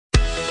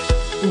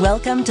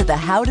Welcome to the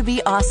How to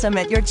Be Awesome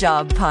at Your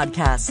Job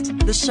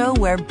podcast, the show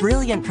where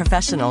brilliant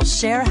professionals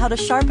share how to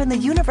sharpen the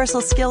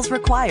universal skills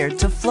required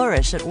to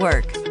flourish at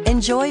work.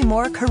 Enjoy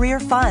more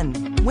career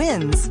fun,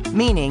 wins,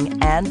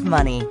 meaning, and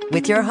money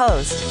with your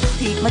host,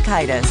 Pete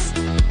Mockaitis.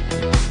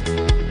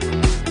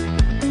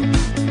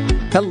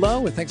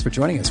 Hello, and thanks for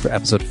joining us for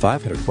episode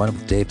 501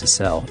 with Dave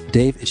DeSalle.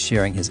 Dave is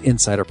sharing his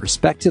insider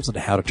perspectives on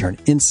how to turn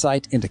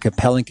insight into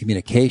compelling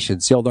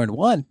communications. You'll learn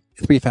 1,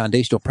 3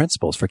 foundational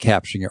principles for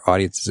capturing your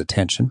audience's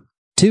attention.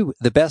 2,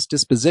 the best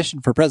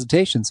disposition for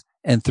presentations.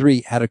 And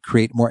 3, how to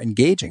create more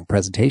engaging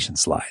presentation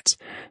slides.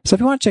 So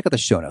if you want to check out the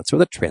show notes or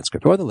the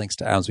transcript or the links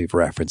to items we've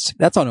referenced,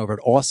 that's on over at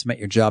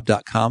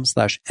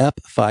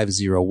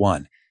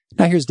awesomeatyourjob.com/ep501.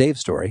 Now here's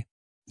Dave's story.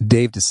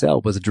 Dave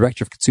DeSalle was a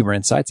director of consumer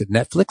insights at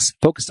Netflix,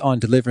 focused on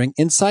delivering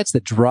insights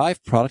that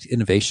drive product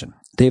innovation.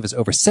 Dave has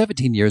over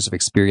 17 years of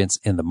experience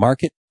in the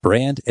market,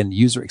 brand, and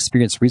user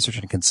experience research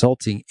and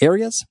consulting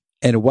areas.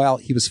 And while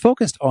he was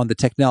focused on the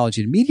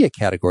technology and media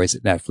categories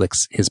at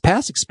Netflix, his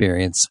past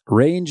experience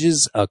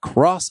ranges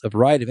across a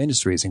variety of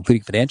industries,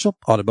 including financial,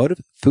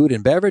 automotive, food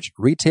and beverage,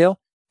 retail,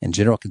 and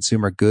general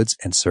consumer goods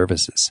and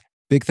services.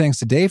 Big thanks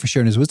to Dave for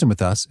sharing his wisdom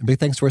with us, and big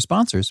thanks to our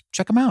sponsors.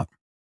 Check them out.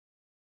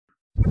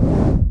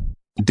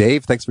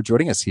 Dave, thanks for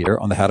joining us here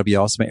on the How to Be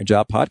Awesome at Your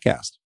Job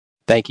podcast.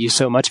 Thank you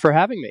so much for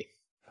having me.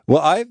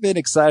 Well, I've been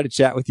excited to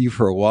chat with you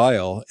for a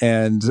while,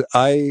 and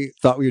I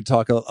thought we would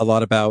talk a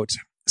lot about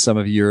some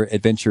of your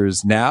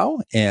adventures now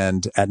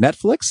and at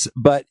Netflix,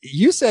 but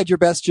you said your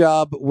best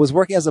job was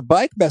working as a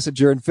bike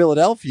messenger in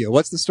Philadelphia.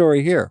 What's the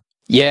story here?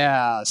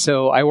 Yeah,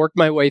 so I worked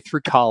my way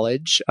through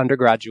college,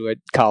 undergraduate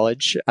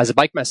college, as a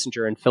bike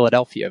messenger in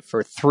Philadelphia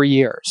for 3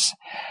 years.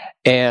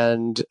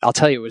 And I'll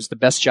tell you, it was the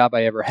best job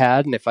I ever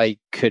had. And if I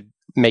could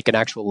make an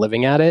actual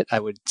living at it, I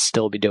would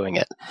still be doing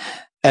it.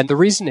 And the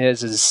reason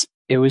is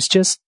it was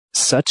just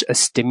such a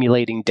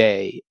stimulating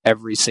day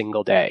every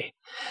single day.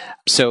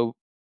 So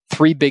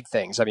 3 big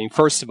things. I mean,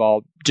 first of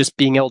all, just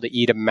being able to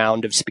eat a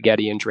mound of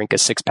spaghetti and drink a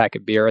 6-pack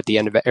of beer at the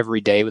end of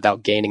every day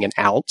without gaining an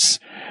ounce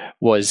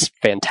was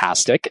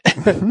fantastic.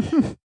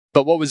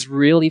 But what was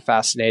really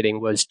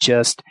fascinating was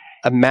just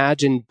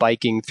imagine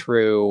biking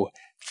through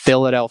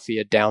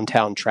Philadelphia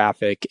downtown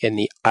traffic in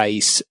the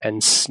ice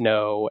and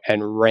snow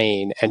and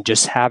rain, and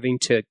just having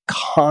to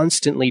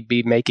constantly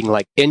be making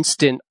like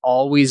instant,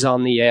 always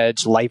on the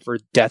edge, life or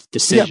death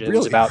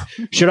decisions about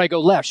should I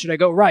go left? Should I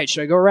go right?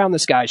 Should I go around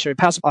this guy? Should I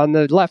pass on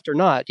the left or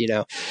not? You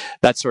know,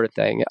 that sort of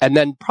thing. And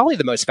then probably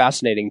the most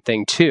fascinating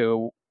thing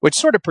too, which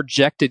sort of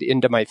projected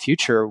into my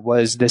future,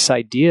 was this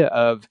idea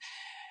of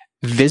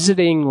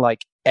visiting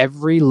like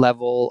every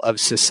level of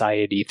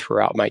society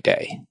throughout my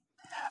day.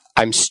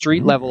 I'm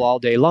street level all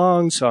day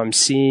long, so I'm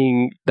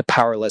seeing the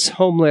powerless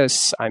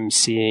homeless, I'm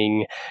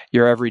seeing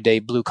your everyday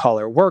blue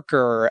collar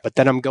worker, but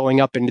then I'm going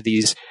up into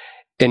the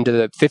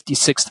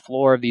 56th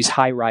floor of these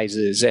high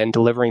rises and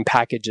delivering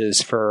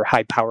packages for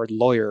high powered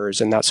lawyers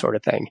and that sort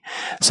of thing.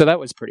 So that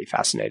was pretty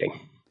fascinating.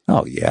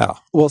 Oh, yeah.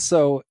 Well,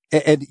 so,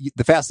 and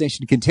the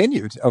fascination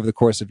continued over the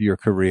course of your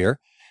career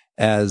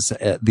as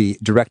the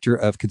director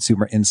of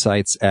consumer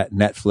insights at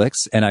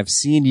Netflix. And I've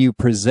seen you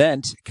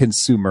present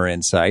consumer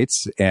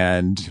insights,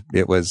 and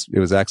it was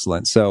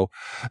excellent. So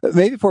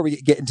maybe before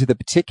we get into the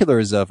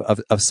particulars of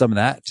some of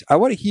that, I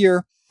want to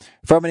hear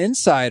from an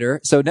insider.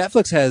 So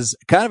Netflix has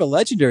kind of a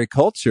legendary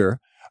culture.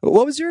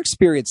 What was your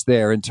experience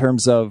there in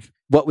terms of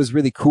what was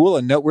really cool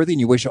and noteworthy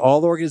and you wish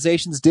all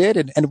organizations did?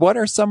 And what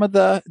are some of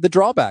the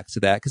drawbacks to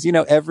that? Because, you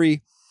know,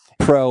 every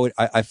pro,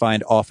 I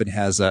find, often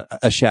has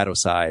a shadow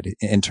side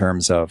in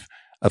terms of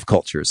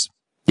cultures.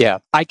 Yeah,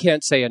 I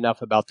can't say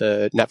enough about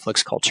the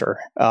Netflix culture.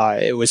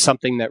 It was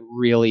something that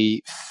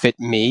really fit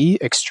me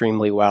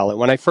extremely well. And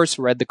when I first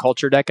read the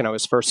culture deck and I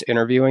was first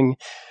interviewing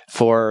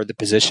for the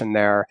position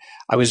there,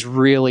 I was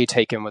really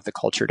taken with the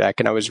culture deck.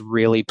 And I was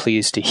really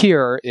pleased to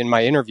hear in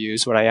my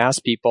interviews when I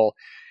asked people,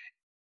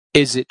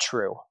 is it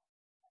true?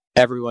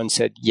 Everyone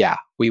said, yeah,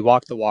 we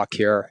walk the walk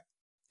here.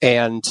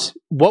 And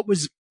what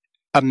was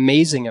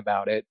amazing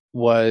about it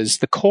was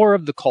the core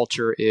of the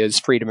culture is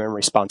freedom and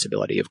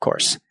responsibility, of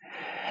course.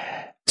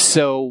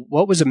 So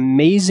what was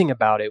amazing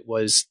about it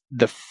was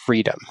the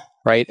freedom,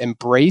 right?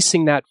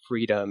 Embracing that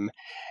freedom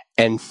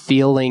and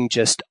feeling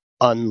just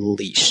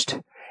unleashed.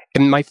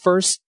 In my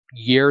first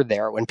year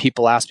there, when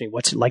people asked me,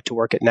 what's it like to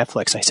work at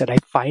Netflix? I said, I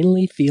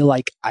finally feel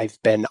like I've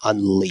been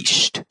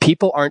unleashed.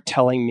 People aren't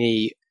telling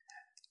me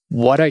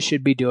what I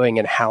should be doing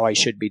and how I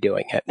should be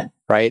doing it,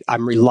 right?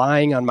 I'm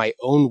relying on my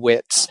own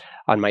wits,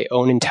 on my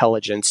own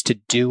intelligence to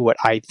do what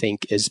I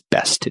think is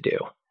best to do.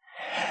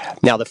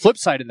 Now, the flip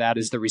side of that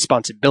is the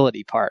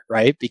responsibility part,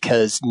 right?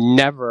 Because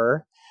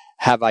never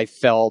have I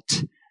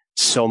felt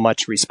so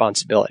much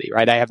responsibility,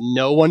 right? I have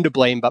no one to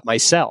blame but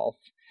myself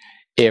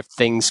if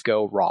things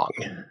go wrong.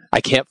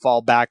 I can't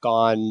fall back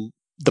on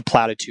the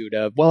platitude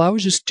of, well, I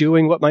was just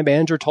doing what my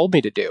manager told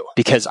me to do,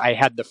 because I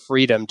had the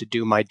freedom to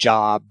do my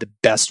job the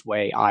best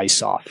way I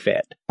saw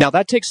fit. Now,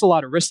 that takes a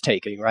lot of risk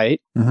taking, right?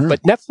 Mm-hmm.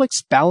 But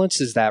Netflix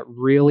balances that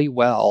really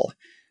well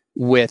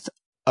with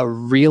a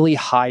really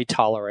high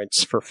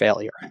tolerance for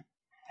failure.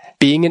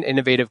 Being an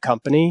innovative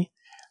company,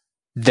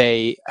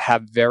 they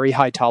have very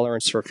high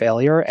tolerance for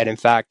failure. And in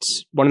fact,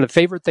 one of the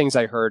favorite things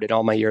I heard in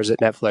all my years at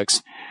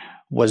Netflix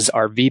was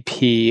our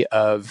VP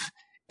of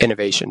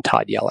innovation,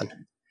 Todd Yellen.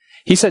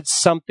 He said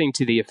something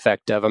to the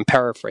effect of, I'm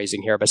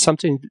paraphrasing here, but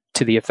something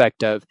to the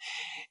effect of,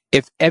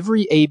 if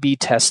every A/B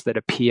test that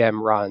a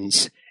PM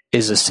runs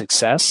is a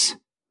success,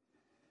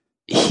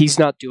 he's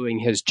not doing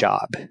his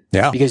job.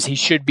 Yeah. Because he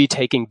should be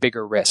taking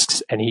bigger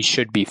risks and he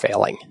should be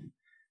failing,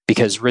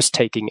 because risk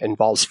taking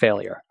involves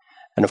failure.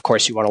 And of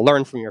course, you want to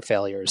learn from your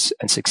failures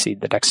and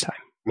succeed the next time.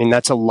 I mean,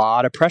 that's a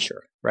lot of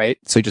pressure, right?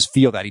 So you just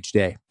feel that each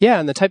day. Yeah.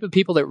 And the type of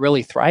people that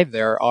really thrive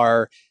there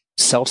are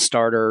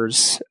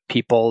self-starters,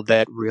 people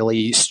that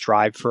really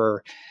strive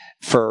for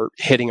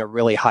hitting a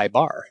really high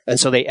bar. And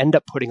so they end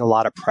up putting a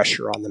lot of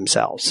pressure on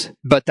themselves.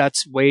 But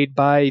that's weighed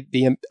by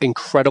the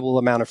incredible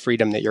amount of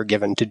freedom that you're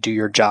given to do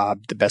your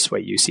job the best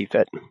way you see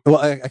fit. Well,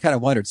 I kind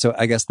of wondered. So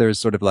I guess there's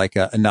sort of like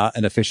not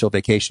an official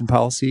vacation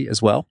policy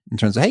as well, in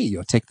terms of, hey,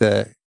 take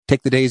the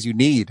days you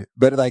need.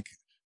 But like,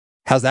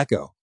 how's that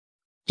go?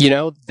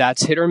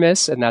 That's hit or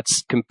miss, and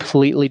that's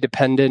completely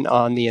dependent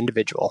on the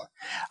individual.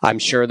 I'm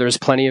sure there's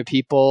plenty of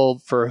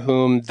people for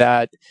whom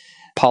that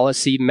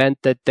policy meant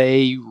that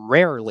they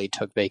rarely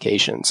took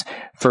vacations.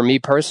 For me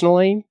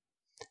personally,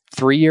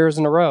 3 years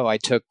in a row, I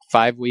took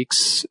 5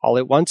 weeks all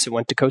at once and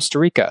went to Costa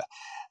Rica.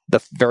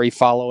 The very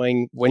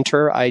following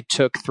winter, I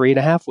took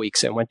 3.5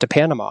 weeks and went to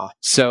Panama.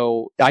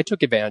 So I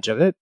took advantage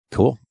of it.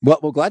 Cool.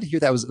 Well, glad to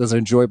hear that was an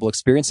enjoyable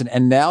experience.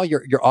 And now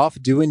you're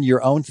off doing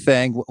your own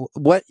thing.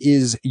 What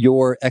is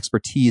your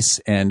expertise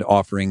and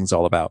offerings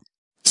all about?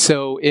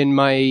 So in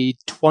my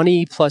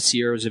 20 plus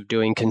years of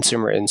doing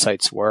consumer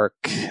insights work,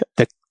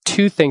 the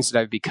two things that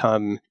I've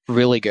become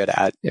really good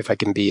at, if I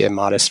can be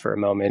immodest for a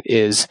moment,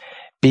 is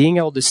being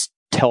able to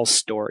tell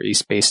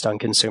stories based on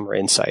consumer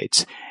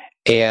insights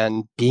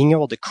and being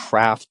able to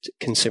craft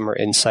consumer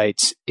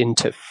insights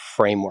into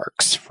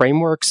frameworks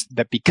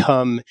that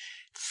become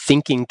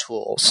thinking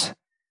tools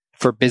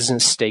for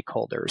business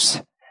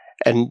stakeholders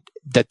and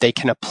that they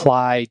can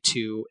apply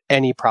to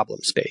any problem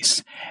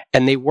space.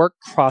 And they work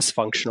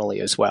cross-functionally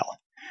as well.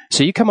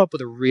 So you come up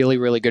with a really,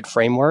 really good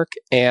framework,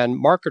 and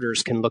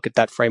marketers can look at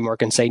that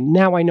framework and say,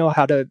 now I know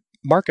how to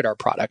market our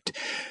product.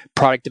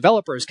 Product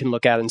developers can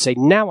look at it and say,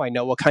 now I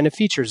know what kind of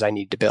features I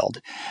need to build.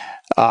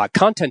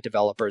 Content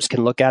developers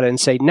can look at it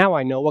and say, now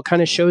I know what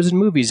kind of shows and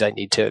movies I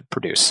need to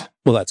produce.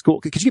 Well, that's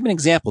cool. Could you give me an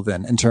example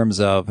then in terms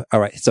of, all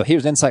right, so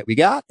here's an insight we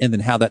got, and then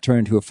how that turned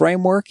into a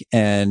framework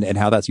and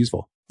how that's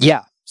useful?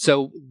 Yeah.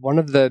 So one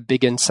of the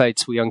big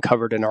insights we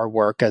uncovered in our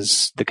work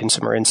as the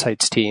consumer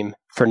insights team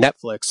for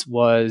Netflix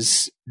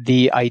was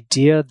the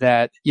idea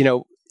that,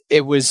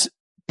 it was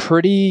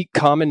pretty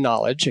common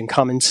knowledge and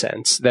common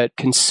sense that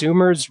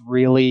consumers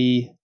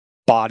really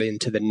bought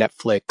into the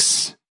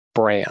Netflix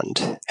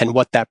brand and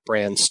what that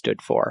brand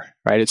stood for,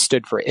 right? It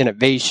stood for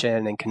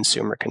innovation and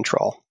consumer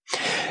control.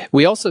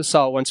 We also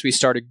saw, once we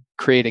started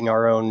creating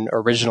our own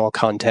original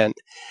content,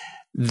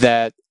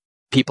 that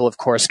people, of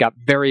course, got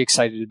very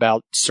excited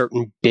about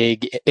certain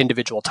big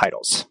individual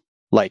titles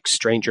like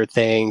Stranger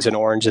Things and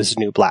Orange is the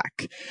New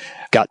Black.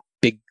 Got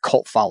big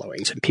cult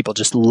followings, and people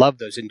just love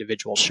those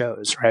individual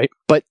shows, right?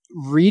 But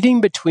reading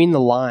between the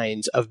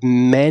lines of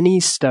many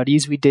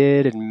studies we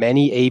did and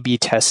many A/B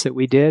tests that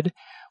we did,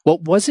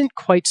 what wasn't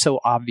quite so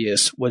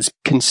obvious was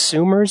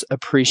consumers'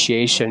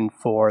 appreciation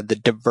for the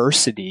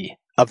diversity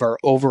of our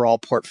overall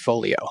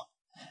portfolio.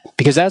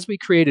 Because as we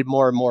created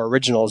more and more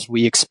originals,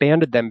 we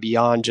expanded them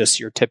beyond just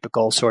your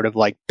typical sort of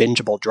like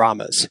bingeable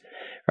dramas,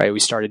 right?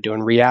 We started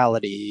doing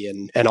reality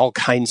and all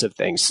kinds of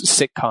things,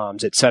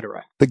 sitcoms,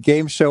 etc. The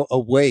game show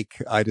Awake,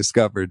 I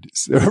discovered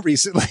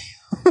recently.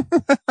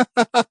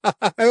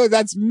 Oh,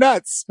 that's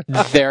nuts.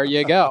 There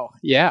you go.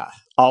 Yeah.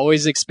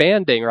 Always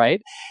expanding,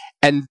 right?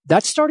 And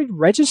that started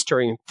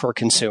registering for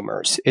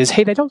consumers is,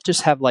 hey, they don't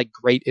just have like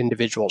great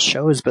individual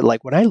shows, but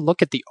like when I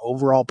look at the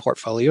overall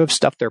portfolio of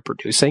stuff they're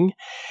producing,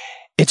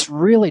 it's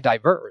really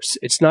diverse.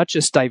 It's not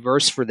just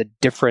diverse for the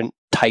different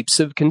types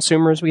of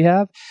consumers we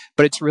have,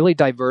 but it's really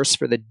diverse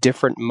for the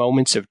different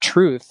moments of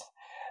truth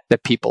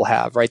that people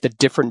have, right? The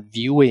different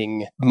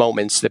viewing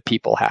moments that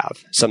people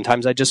have.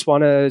 Sometimes I just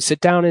want to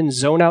sit down and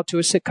zone out to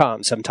a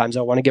sitcom. Sometimes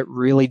I want to get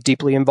really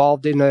deeply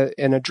involved in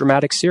a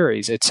dramatic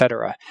series,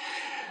 etc.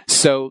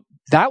 So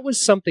that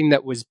was something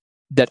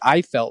that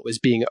I felt was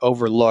being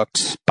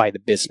overlooked by the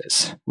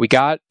business.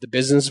 The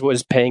business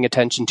was paying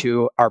attention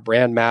to our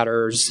brand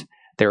matters.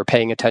 They were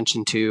paying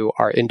attention to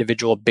our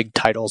individual big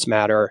titles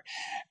matter,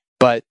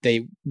 but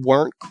they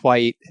weren't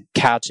quite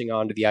catching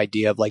on to the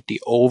idea of like the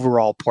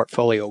overall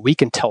portfolio. We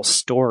can tell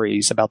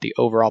stories about the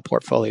overall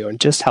portfolio and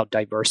just how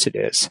diverse it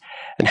is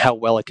and how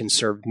well it can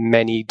serve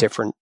many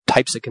different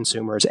types of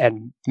consumers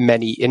and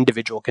many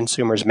individual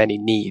consumers, many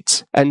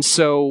needs. And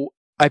so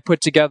I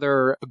put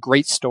together a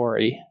great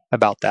story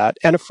about that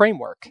and a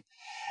framework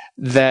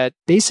that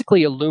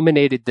basically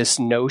illuminated this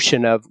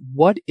notion of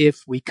what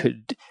if we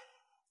could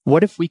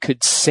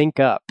sync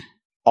up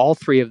all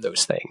three of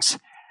those things: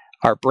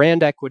 our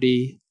brand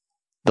equity,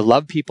 the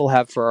love people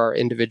have for our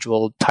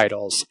individual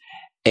titles,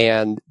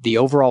 and the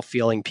overall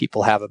feeling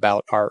people have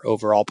about our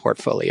overall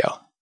portfolio.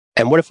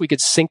 And what if we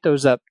could sync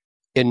those up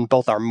in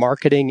both our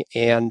marketing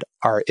and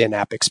our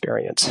in-app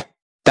experience?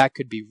 That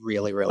could be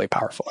really, really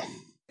powerful.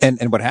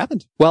 And what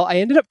happened? Well, I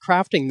ended up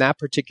crafting that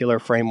particular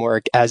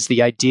framework as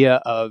the idea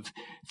of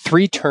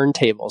 3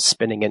 turntables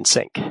spinning in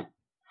sync,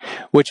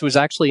 which was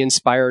actually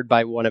inspired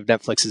by one of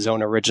Netflix's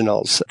own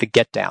originals, The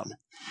Get Down,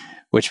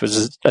 which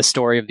was a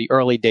story of the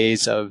early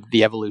days of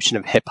the evolution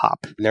of hip hop.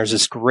 And there's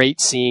this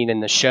great scene in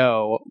the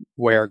show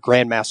where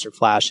Grandmaster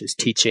Flash is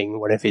teaching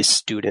one of his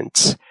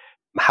students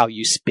how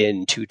you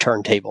spin 2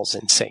 turntables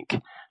in sync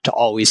to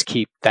always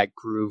keep that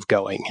groove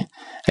going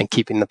and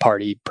keeping the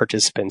party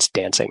participants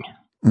dancing.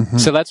 Mm-hmm.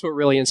 So that's what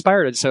really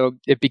inspired it. So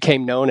it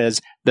became known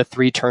as the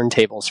 3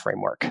 turntables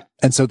framework.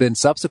 And so then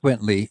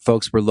subsequently,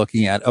 folks were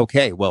looking at,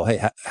 okay, well,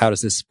 hey, how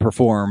does this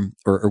perform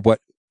or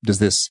what does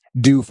this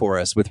do for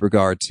us with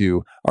regard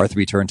to our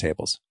 3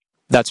 turntables?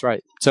 That's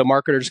right. So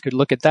marketers could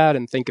look at that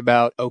and think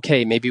about,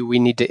 okay, maybe we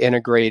need to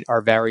integrate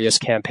our various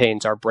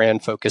campaigns, our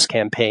brand focus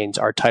campaigns,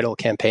 our title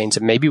campaigns,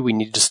 and maybe we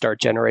need to start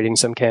generating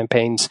some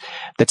campaigns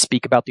that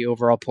speak about the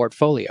overall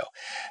portfolio.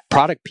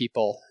 Product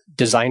people,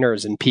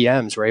 designers and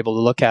PMs were able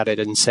to look at it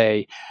and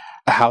say,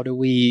 how do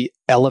we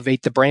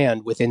elevate the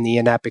brand within the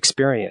in-app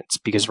experience?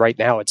 Because right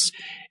now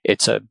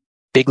it's a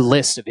big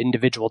list of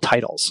individual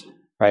titles.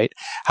 Right?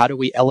 How do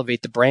we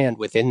elevate the brand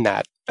within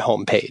that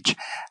homepage?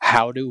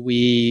 How do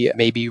we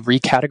maybe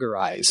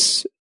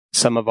recategorize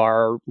some of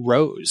our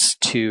rows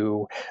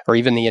or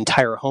even the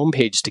entire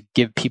homepage to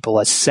give people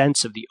a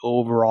sense of the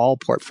overall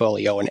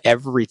portfolio and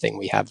everything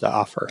we have to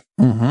offer?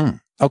 Mm-hmm.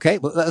 Okay,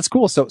 well, that's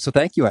cool. So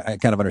thank you. I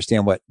kind of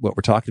understand what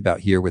we're talking about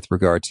here with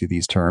regard to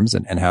these terms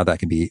and how that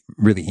can be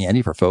really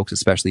handy for folks,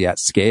 especially at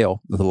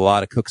scale with a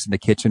lot of cooks in the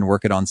kitchen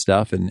working on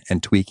stuff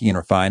and tweaking and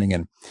refining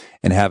and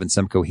having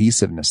some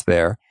cohesiveness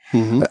there.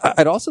 Mm-hmm.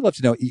 I'd also love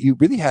to know, you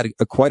really had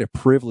quite a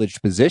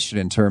privileged position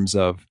in terms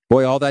of,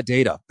 boy, all that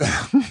data.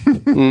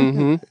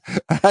 Mm-hmm.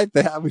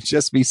 That would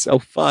just be so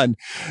fun.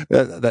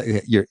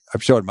 I'm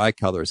showing my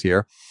colors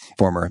here,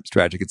 former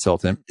strategy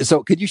consultant.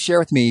 So could you share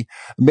with me,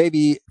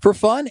 maybe for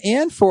fun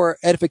and for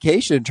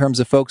edification in terms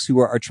of folks who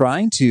are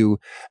trying to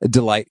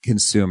delight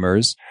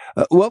consumers,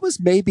 what was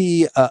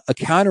maybe a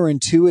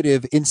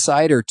counterintuitive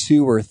insight or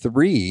 2 or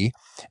 3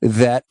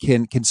 that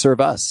can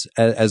serve us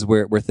as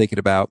we're thinking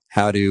about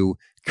how to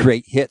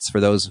create hits for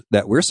those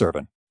that we're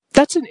serving?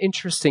 That's an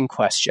interesting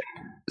question.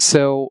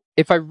 So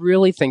if I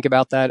really think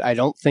about that, I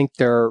don't think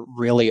there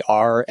really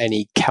are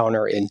any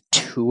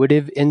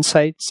counterintuitive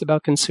insights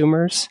about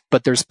consumers,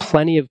 but there's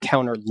plenty of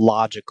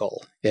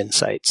counter-logical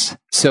insights.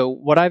 So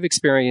what I've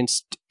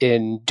experienced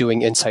in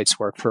doing insights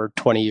work for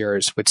 20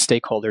 years with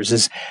stakeholders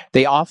is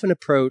they often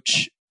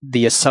approach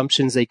the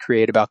assumptions they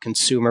create about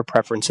consumer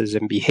preferences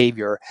and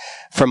behavior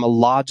from a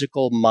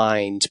logical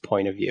mind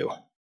point of view.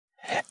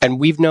 And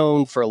we've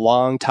known for a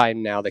long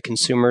time now that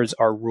consumers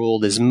are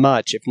ruled as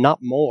much, if not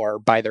more,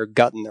 by their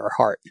gut and their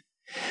heart.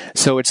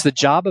 So it's the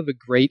job of a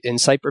great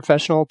insight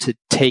professional to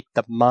take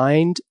the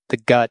mind, the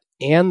gut,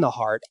 and the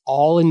heart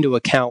all into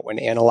account when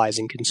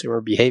analyzing consumer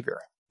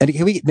behavior. And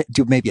can we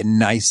do maybe a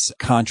nice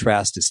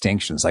contrast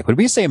distinctions? Like when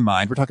we say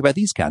mind, we're talking about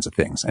these kinds of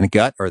things, and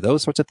gut are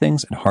those sorts of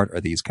things, and heart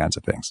are these kinds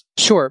of things.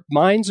 Sure.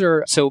 Minds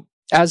are, so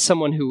as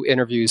someone who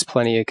interviews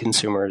plenty of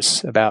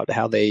consumers about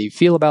how they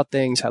feel about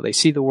things, how they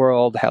see the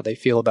world, how they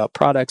feel about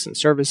products and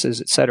services,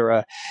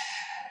 etc.,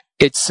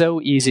 it's so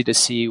easy to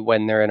see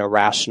when they're in a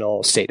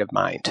rational state of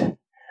mind.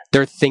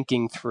 They're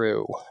thinking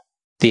through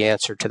the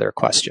answer to their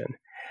question.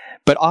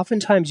 But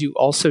oftentimes you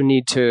also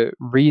need to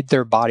read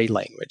their body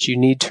language. You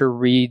need to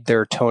read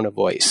their tone of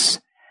voice,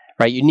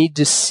 right? You need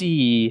to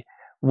see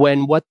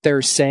when what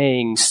they're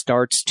saying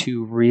starts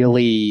to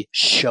really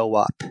show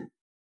up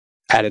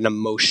at an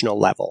emotional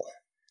level.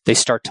 They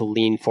start to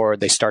lean forward,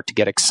 they start to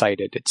get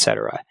excited,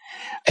 etc.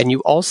 And you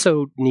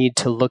also need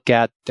to look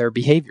at their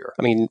behavior.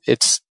 I mean,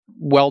 it's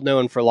well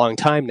known for a long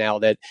time now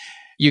that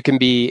you can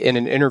be in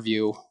an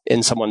interview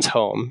in someone's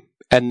home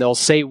and they'll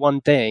say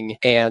one thing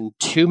and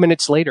 2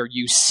 minutes later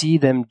you see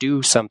them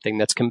do something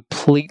that's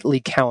completely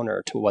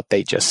counter to what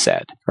they just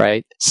said,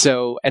 right?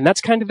 So, and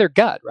that's kind of their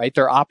gut, right?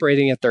 They're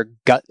operating at their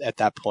gut at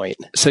that point.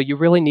 So you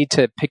really need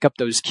to pick up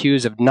those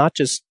cues of not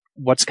just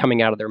what's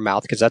coming out of their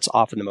mouth, because that's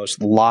often the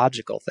most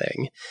logical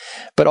thing,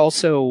 but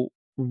also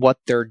what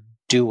they're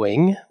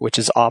doing, which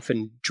is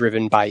often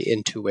driven by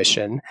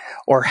intuition,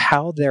 or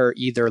how they're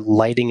either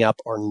lighting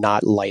up or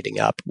not lighting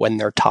up when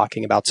they're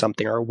talking about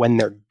something or when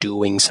they're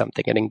doing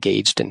something and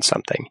engaged in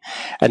something.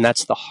 And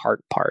that's the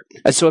heart part.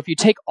 And so if you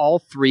take all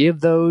 3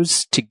 of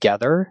those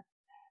together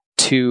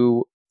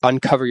to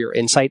uncover your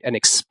insight and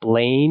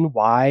explain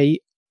why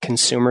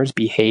consumers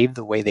behave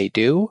the way they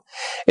do,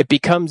 it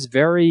becomes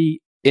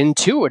very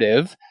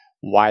intuitive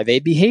why they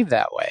behave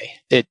that way.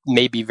 It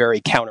may be very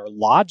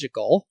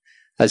counter-logical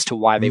as to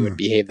why they would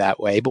behave that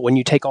way. But when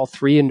you take all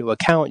three into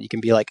account, you can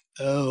be like,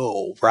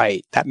 oh,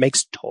 right, that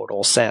makes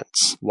total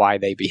sense why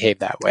they behave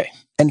that way.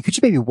 And could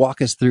you maybe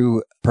walk us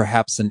through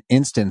perhaps an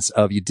instance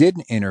of you did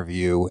an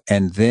interview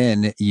and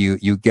then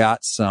you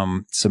got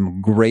some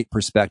great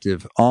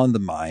perspective on the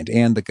mind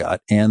and the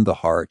gut and the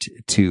heart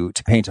to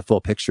paint a full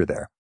picture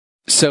there?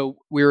 So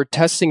we were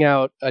testing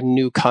out a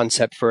new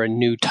concept for a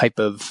new type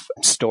of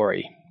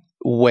story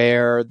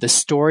where the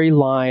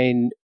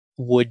storyline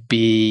would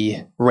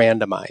be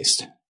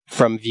randomized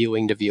from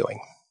viewing to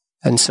viewing.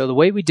 And so the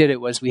way we did it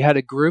was we had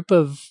a group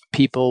of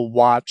people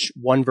watch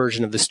one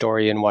version of the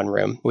story in one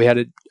room. We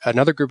had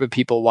another group of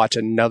people watch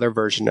another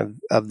version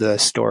of the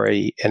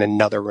story in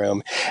another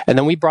room. And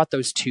then we brought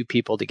those two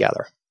people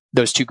together,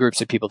 those two groups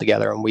of people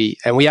together, and we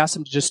asked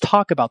them to just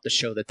talk about the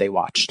show that they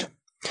watched.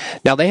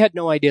 Now, they had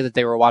no idea that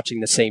they were watching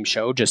the same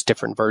show, just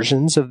different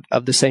versions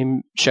of the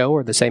same show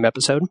or the same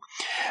episode.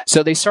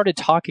 So they started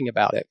talking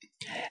about it.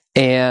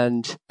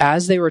 And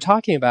as they were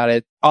talking about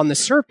it, on the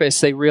surface,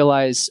 they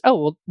realized, oh,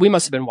 well, we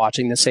must have been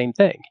watching the same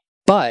thing.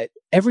 But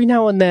every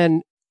now and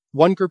then,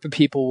 one group of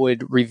people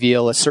would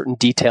reveal a certain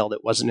detail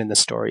that wasn't in the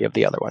story of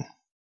the other one.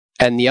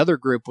 And the other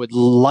group would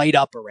light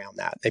up around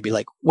that. They'd be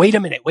like, wait a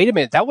minute,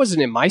 that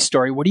wasn't in my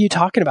story. What are you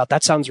talking about?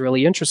 That sounds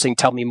really interesting.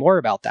 Tell me more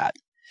about that.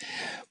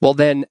 Well,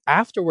 then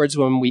afterwards,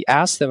 when we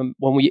asked them,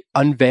 when we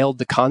unveiled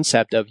the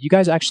concept of you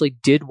guys actually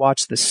did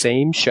watch the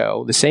same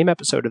show, the same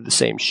episode of the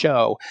same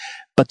show,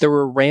 but there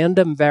were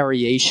random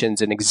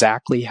variations in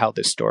exactly how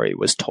the story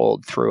was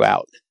told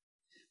throughout.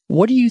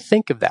 What do you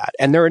think of that?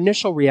 And their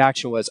initial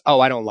reaction was,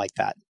 oh, I don't like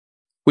that.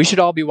 We should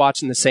all be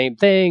watching the same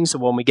thing. So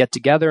when we get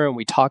together and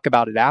we talk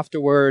about it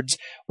afterwards,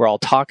 we're all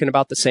talking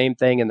about the same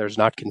thing and there's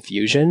not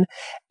confusion.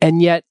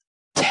 And yet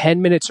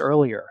 10 minutes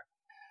earlier,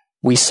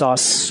 we saw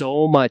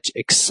so much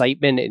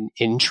excitement and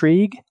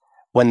intrigue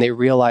when they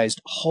realized,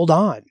 hold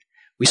on,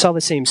 we saw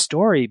the same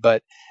story,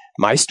 but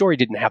my story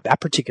didn't have that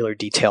particular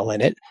detail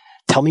in it.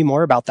 Tell me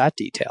more about that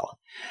detail.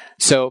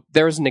 So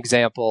there's an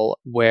example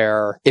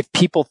where if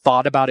people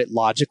thought about it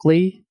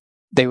logically,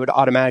 they would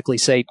automatically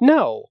say,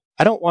 no,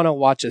 I don't want to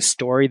watch a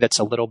story that's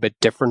a little bit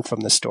different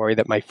from the story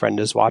that my friend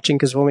is watching,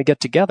 because when we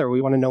get together,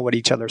 we want to know what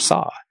each other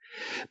saw.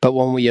 But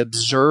when we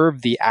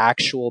observe the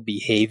actual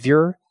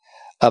behavior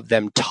of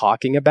them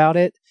talking about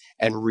it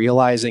and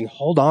realizing,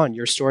 hold on,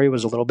 your story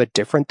was a little bit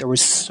different, there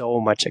was so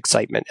much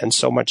excitement and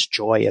so much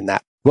joy in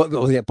that.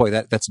 Well, yeah, boy,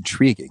 that's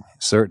intriguing,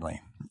 certainly.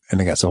 I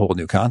think that's a whole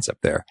new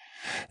concept there.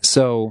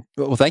 So,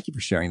 well, thank you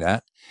for sharing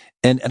that.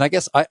 And I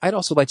guess I'd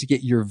also like to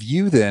get your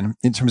view then,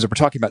 in terms of, we're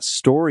talking about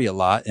story a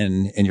lot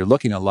and you're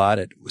looking a lot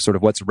at sort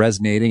of what's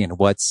resonating and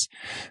what's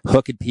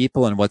hooking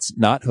people and what's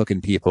not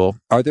hooking people.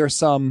 Are there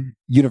some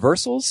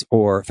universals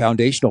or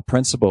foundational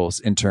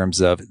principles in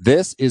terms of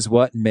this is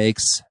what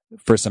makes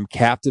for some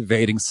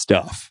captivating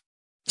stuff?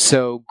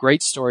 So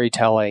great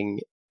storytelling,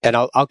 and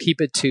I'll keep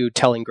it to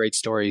telling great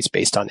stories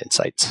based on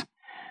insights,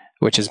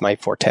 which is my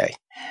forte.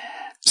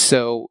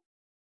 So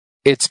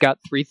it's got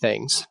three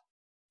things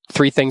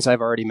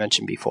I've already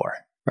mentioned before,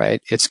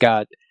 right? It's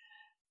got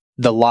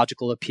the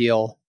logical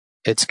appeal,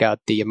 it's got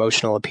the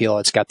emotional appeal,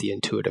 it's got the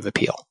intuitive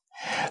appeal.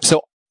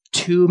 So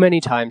too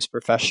many times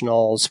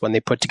professionals, when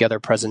they put together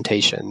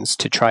presentations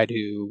to try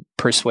to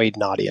persuade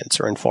an audience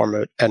or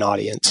inform an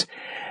audience,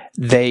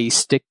 they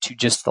stick to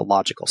just the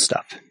logical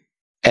stuff.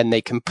 And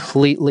they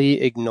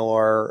completely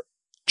ignore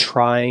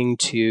trying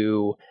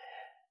to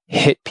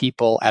hit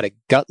people at a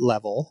gut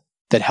level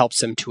that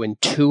helps them to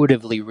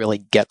intuitively really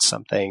get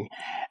something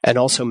and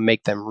also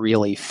make them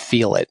really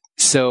feel it.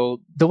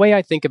 So the way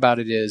I think about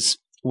it is,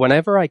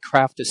 whenever I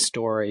craft a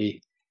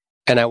story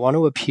and I want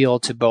to appeal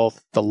to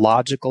both the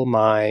logical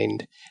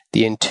mind,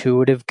 the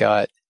intuitive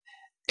gut,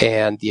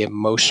 and the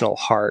emotional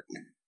heart,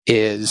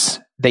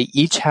 is they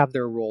each have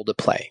their role to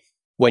play.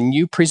 When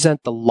you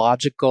present the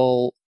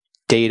logical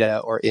data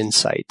or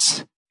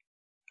insights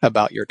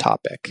about your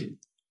topic,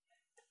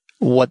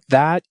 what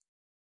that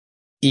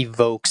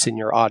evokes in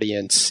your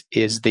audience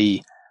is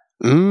the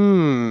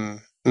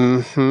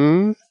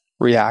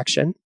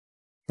reaction,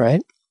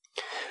 right?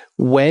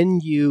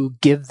 When you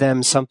give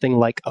them something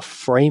like a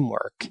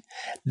framework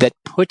that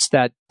puts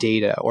that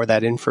data or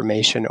that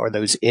information or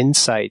those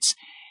insights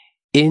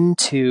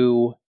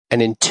into an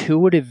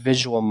intuitive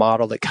visual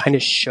model that kind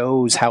of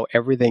shows how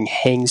everything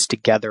hangs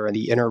together and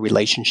the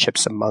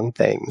interrelationships among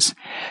things,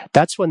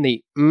 that's when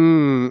the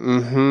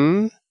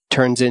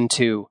turns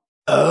into,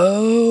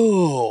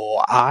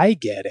 oh, I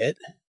get it.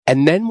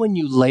 And then when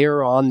you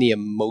layer on the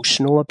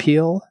emotional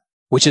appeal,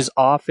 which is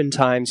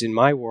oftentimes in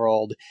my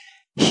world,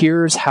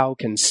 here's how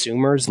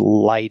consumers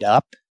light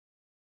up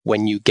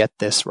when you get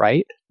this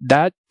right,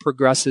 that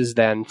progresses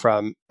then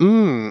from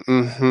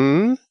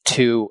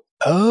to,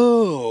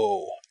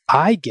 oh,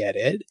 I get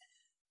it,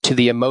 to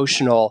the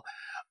emotional,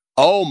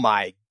 oh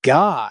my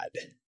God,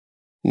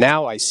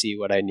 now I see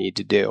what I need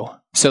to do.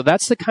 So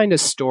that's the kind of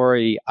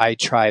story I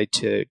try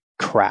to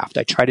craft.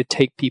 I try to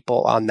take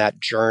people on that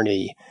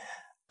journey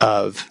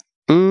of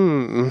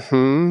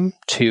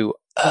to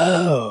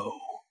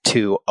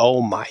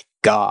oh my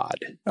God.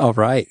 All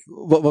right.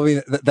 Well, I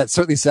mean, that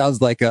certainly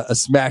sounds like a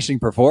smashing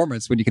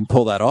performance when you can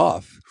pull that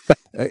off.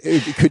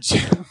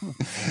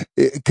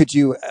 Could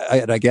you,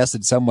 and I guess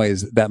in some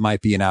ways that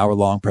might be an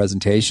hour-long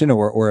presentation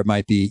or it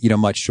might be,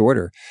 much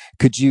shorter.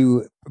 Could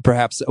you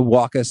perhaps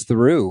walk us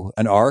through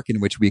an arc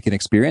in which we can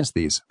experience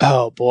these?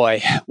 Oh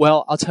boy.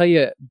 Well, I'll tell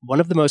you, one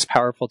of the most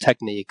powerful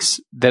techniques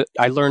that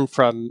I learned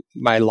from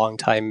my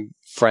longtime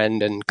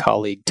friend and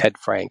colleague, Ted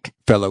Frank.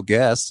 Fellow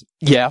guest.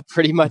 Yeah,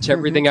 pretty much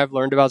everything I've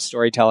learned about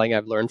storytelling,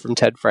 I've learned from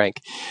Ted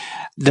Frank.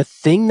 The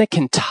thing that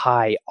can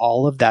tie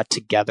all of that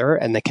together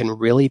and that can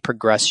really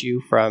progress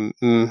you from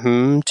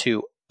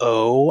to,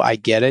 oh, I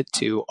get it,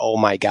 to, oh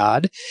my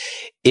God,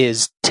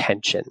 is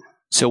tension.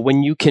 So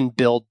when you can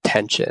build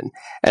tension,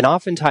 and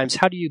oftentimes,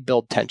 how do you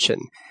build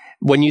tension?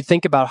 When you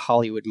think about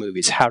Hollywood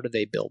movies, how do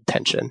they build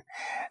tension?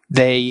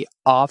 They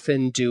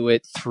often do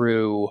it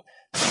through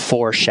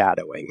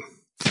foreshadowing,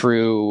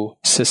 through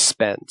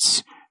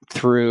suspense,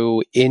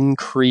 through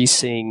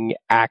increasing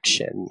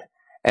action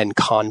and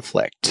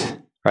conflict,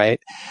 right?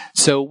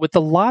 So with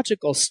the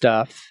logical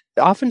stuff,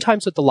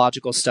 oftentimes with the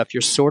logical stuff,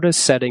 you're sort of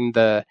setting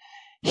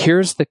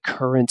here's the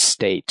current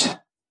state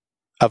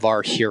of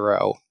our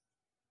hero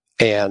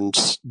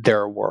and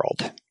their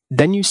world.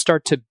 Then you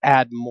start to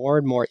add more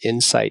and more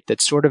insight that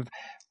sort of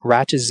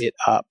ratchets it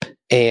up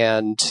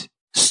and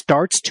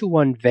starts to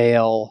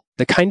unveil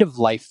the kind of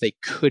life they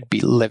could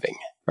be living,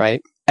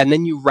 right? And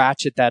then you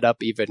ratchet that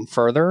up even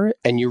further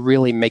and you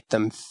really make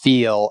them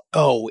feel,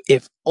 oh,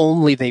 if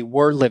only they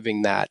were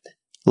living that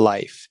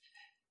life,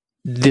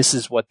 this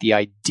is what the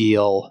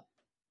ideal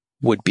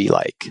would be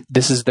like.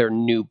 This is their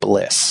new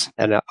bliss.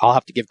 And I'll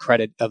have to give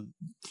credit of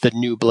the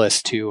new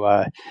bliss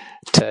to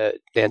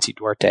Nancy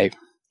Duarte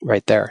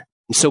right there.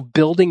 So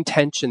building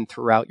tension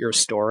throughout your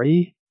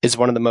story is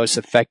one of the most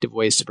effective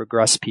ways to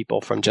progress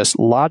people from just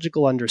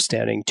logical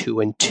understanding to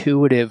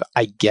intuitive,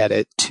 I get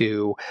it,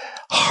 to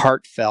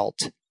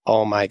heartfelt,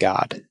 oh my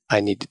God, I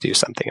need to do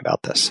something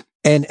about this.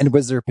 And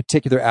was there a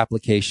particular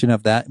application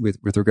of that with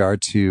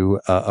regard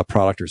to a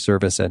product or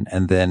service and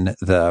then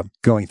the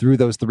going through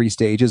those three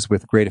stages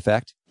with great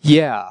effect?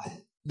 Yeah.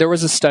 There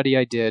was a study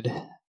I did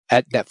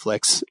at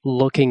Netflix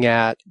looking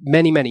at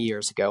many, many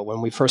years ago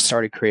when we first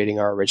started creating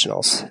our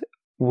originals.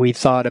 We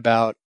thought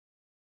about,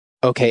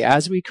 okay,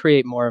 as we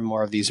create more and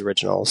more of these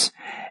originals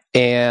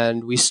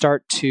and we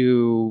start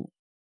to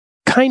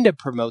kind of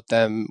promote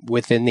them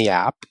within the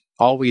app,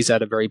 always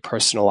at a very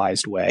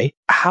personalized way,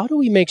 how do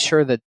we make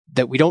sure that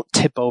we don't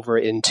tip over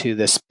into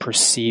this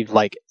perceived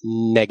like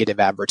negative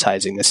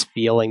advertising, this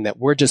feeling that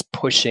we're just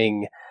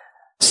pushing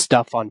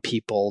stuff on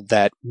people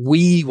that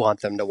we want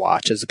them to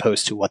watch as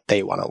opposed to what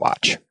they want to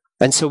watch?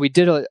 And so we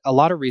did a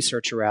lot of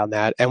research around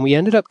that, and we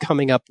ended up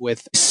coming up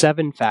with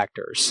 7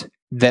 factors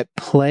that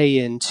play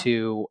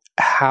into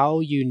how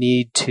you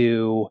need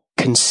to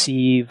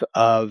conceive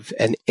of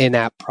an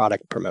in-app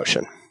product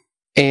promotion.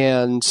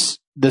 And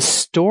the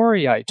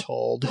story I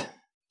told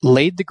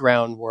laid the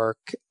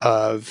groundwork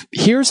of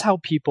here's how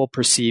people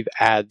perceive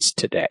ads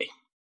today.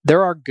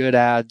 There are good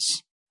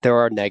ads, there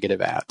are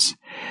negative ads.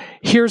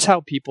 Here's how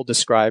people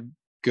describe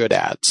good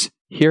ads.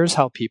 Here's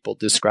how people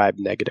describe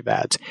negative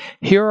ads.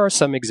 Here are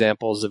some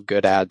examples of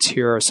good ads.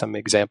 Here are some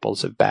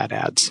examples of bad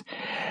ads.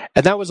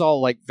 And that was all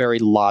like very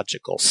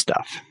logical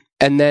stuff.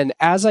 And then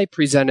as I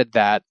presented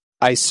that,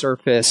 I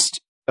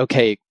surfaced,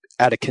 okay,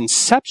 at a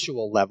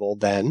conceptual level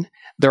then,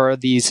 there are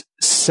these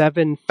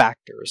 7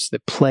 factors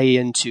that play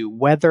into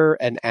whether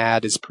an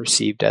ad is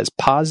perceived as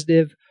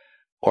positive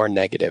or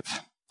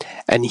negative.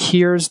 And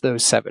here's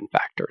those 7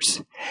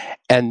 factors.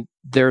 And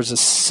there's a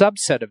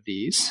subset of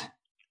these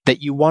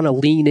that you want to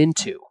lean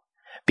into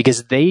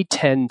because they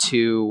tend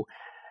to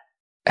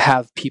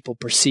have people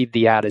perceive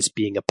the ad as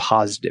being a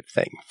positive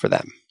thing for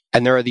them.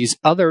 And there are this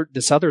other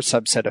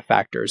subset of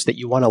factors that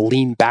you want to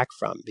lean back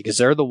from because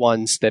they're the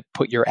ones that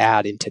put your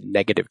ad into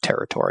negative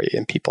territory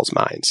in people's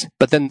minds.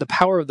 But then the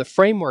power of the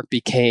framework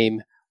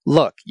became,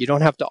 look, you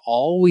don't have to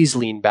always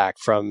lean back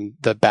from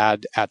the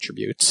bad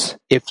attributes.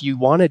 If you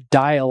want to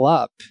dial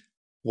up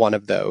one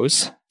of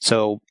those,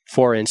 so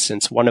for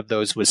instance, one of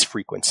those was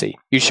frequency.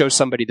 You show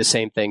somebody the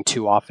same thing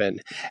too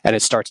often and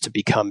it starts to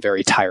become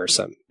very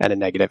tiresome and a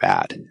negative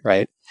ad,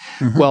 right?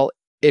 Mm-hmm. Well,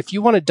 if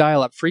you want to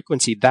dial up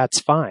frequency, that's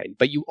fine,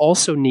 but you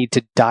also need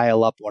to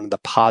dial up one of the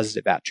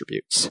positive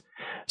attributes.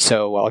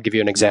 So I'll give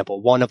you an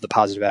example. One of the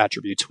positive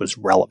attributes was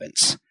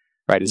relevance,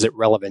 right? Is it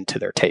relevant to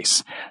their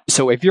tastes?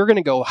 So if you're going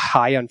to go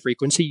high on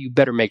frequency, you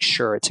better make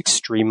sure it's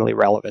extremely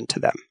relevant to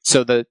them.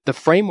 So the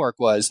framework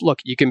was,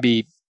 look, you can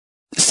be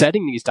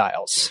setting these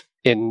dials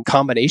in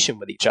combination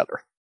with each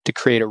other to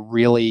create a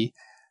really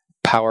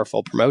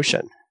powerful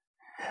promotion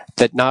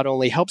that not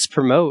only helps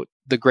promote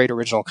the great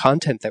original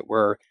content that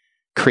we're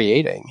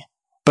creating,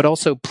 but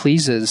also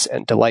pleases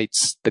and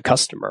delights the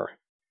customer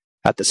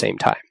at the same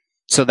time.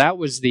 So that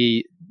was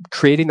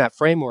creating that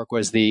framework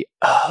was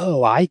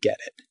oh, I get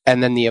it.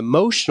 And then the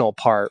emotional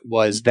part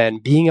was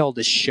then being able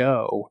to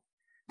show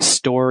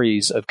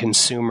stories of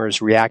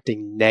consumers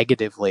reacting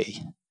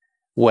negatively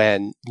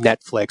when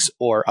Netflix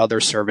or other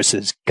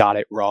services got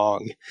it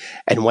wrong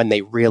and when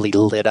they really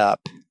lit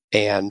up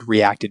and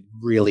reacted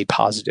really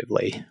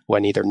positively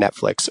when either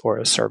Netflix or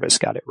a service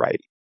got it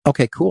right.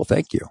 Okay, cool.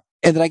 Thank you.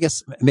 And then I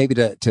guess maybe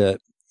to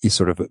you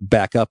sort of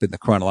back up in the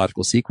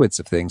chronological sequence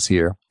of things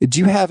here, do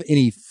you have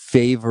any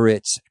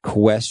favorite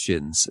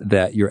questions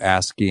that you're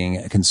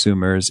asking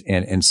consumers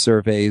in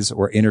surveys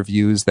or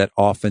interviews that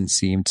often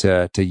seem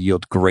to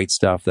yield great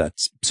stuff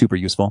that's super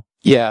useful?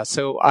 Yeah,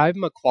 so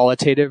I'm a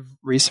qualitative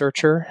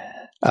researcher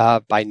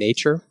by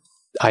nature.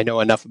 I know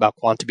enough about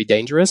quant to be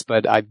dangerous,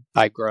 but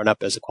I've grown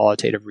up as a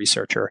qualitative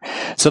researcher.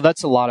 So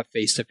that's a lot of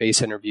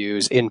face-to-face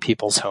interviews in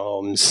people's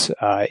homes,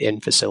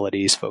 in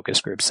facilities,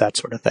 focus groups, that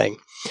sort of thing.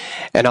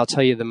 And I'll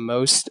tell you, the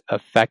most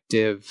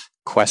effective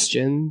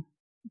question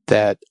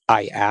that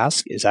I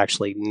ask is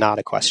actually not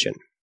a question.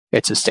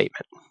 It's a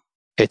statement.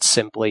 It's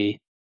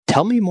simply,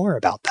 tell me more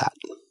about that.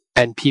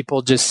 And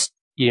people just,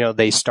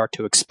 they start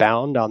to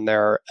expound on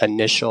their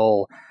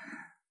initial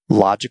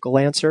logical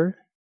answer.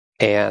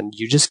 And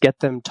you just get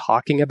them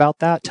talking about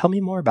that. Tell me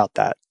more about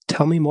that.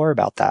 Tell me more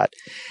about that.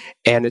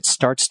 And it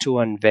starts to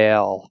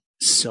unveil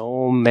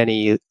so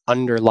many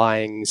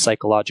underlying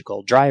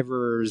psychological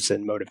drivers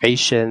and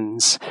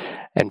motivations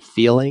and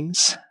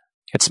feelings.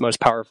 It's the most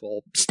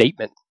powerful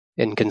statement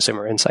in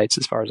consumer insights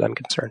as far as I'm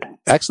concerned.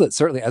 Excellent.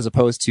 Certainly, as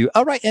opposed to,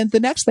 all right, and the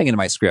next thing in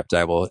my script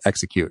I will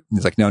execute.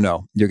 It's like,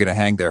 no, you're going to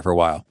hang there for a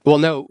while. Well,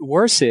 no,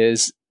 worse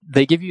is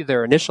they give you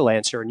their initial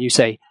answer and you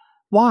say,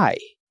 why?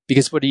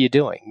 Because what are you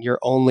doing? You're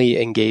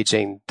only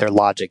engaging their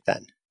logic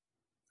then,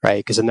 right?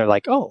 Because then they're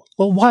like, oh,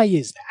 well, why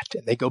is that?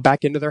 And they go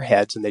back into their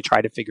heads and they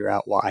try to figure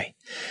out why,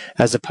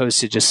 as opposed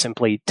to just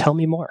simply tell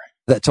me more.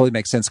 That totally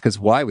makes sense, because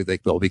why would they?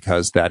 Well,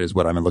 because that is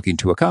what I'm looking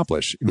to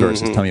accomplish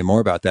versus tell me more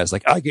about that. It's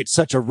like, I get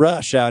such a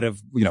rush out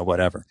of,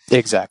 whatever.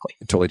 Exactly.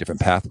 A totally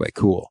different pathway.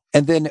 Cool.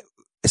 And then,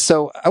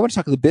 so I want to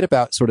talk a little bit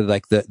about sort of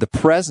like the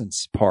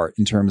presence part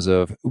in terms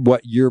of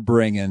what you're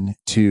bringing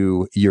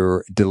to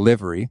your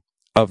delivery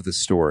of the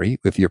story,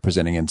 if you're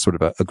presenting in sort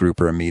of a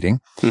group or a meeting.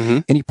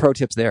 Any pro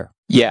tips there?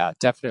 Yeah,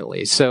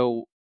 definitely.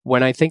 So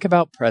when I think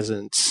about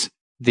presence,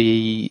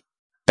 the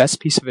best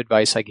piece of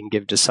advice I can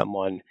give to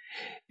someone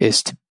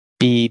is to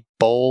be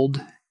bold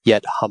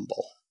yet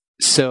humble.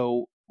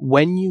 So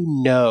when you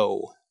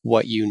know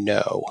what you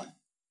know,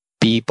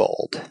 be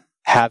bold,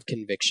 have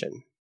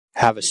conviction,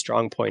 have a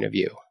strong point of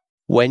view.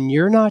 When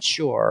you're not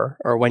sure,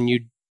 or when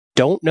you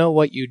don't know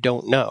what you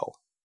don't know,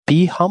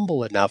 be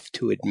humble enough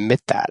to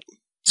admit that.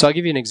 So I'll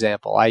give you an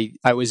example.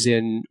 I was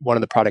in one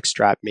of the product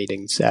strat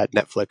meetings at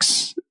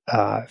Netflix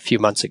a few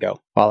months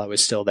ago while I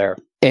was still there.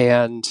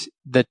 And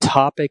the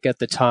topic at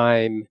the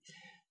time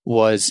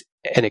was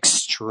an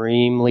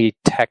extremely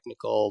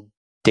technical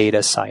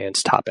data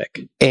science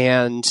topic.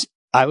 And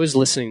I was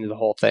listening to the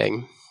whole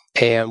thing,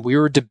 and we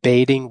were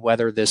debating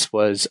whether this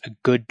was a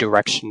good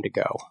direction to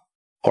go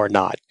or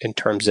not in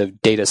terms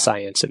of data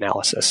science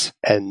analysis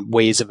and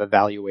ways of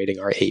evaluating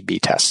our A/B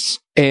tests.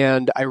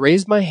 And I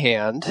raised my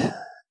hand,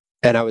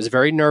 and I was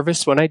very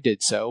nervous when I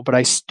did so, but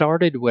I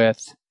started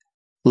with,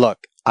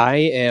 look, I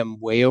am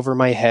way over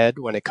my head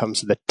when it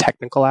comes to the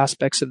technical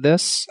aspects of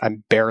this.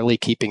 I'm barely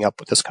keeping up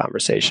with this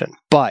conversation.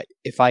 But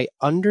if I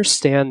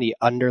understand the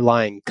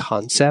underlying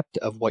concept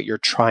of what you're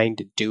trying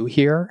to do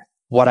here,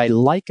 what I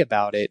like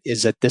about it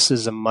is that this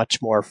is a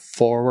much more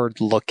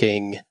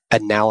forward-looking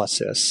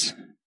analysis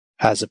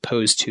as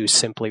opposed to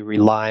simply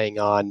relying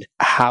on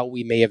how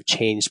we may have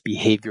changed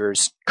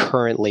behaviors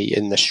currently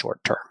in the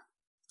short term.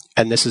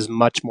 And this is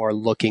much more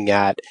looking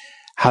at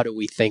how do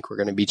we think we're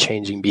going to be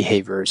changing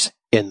behaviors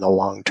in the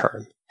long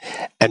term.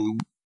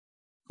 And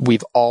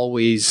we've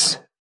always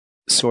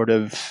sort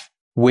of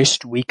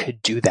wished we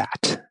could do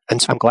that.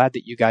 And so I'm glad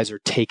that you guys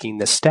are taking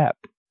the step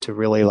to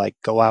really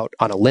go out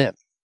on a limb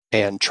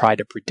and try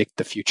to predict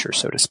the future,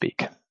 so to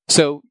speak.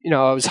 So,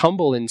 I was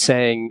humble in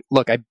saying,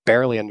 look, I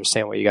barely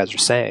understand what you guys are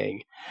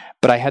saying,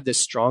 but I had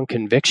this strong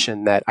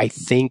conviction that I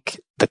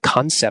think the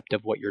concept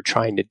of what you're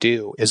trying to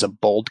do is a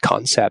bold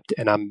concept,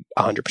 and I'm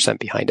 100%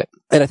 behind it.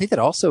 And I think that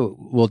also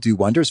will do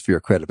wonders for your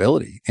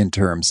credibility in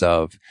terms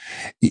of,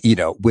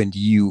 when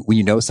you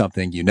know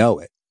something, you know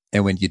it.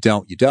 And when you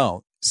don't, you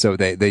don't. So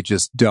they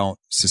just don't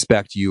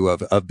suspect you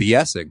of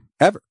BSing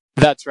ever.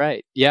 That's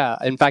right. Yeah.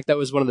 In fact, that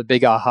was one of the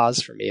big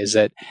ahas for me, is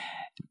that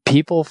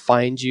people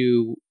find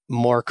you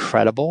more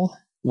credible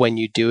when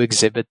you do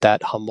exhibit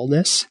that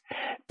humbleness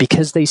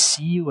because they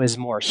see you as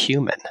more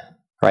human,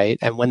 right?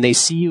 And when they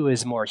see you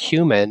as more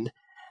human,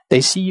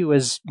 they see you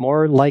as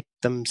more like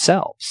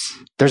themselves.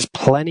 There's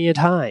plenty of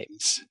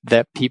times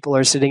that people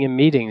are sitting in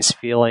meetings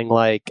feeling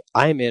like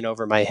I'm in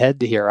over my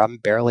head here. I'm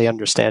barely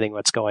understanding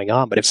what's going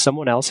on. But if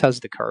someone else has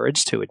the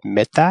courage to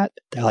admit that,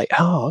 they're like,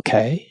 oh,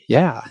 okay,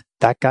 yeah,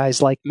 that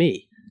guy's like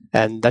me.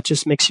 And that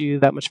just makes you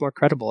that much more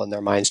credible in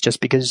their minds,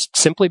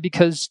 simply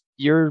because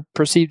you're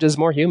perceived as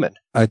more human.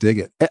 I dig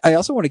it. I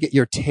also want to get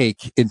your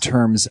take in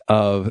terms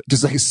of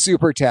just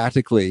super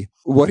tactically,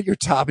 what are your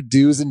top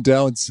do's and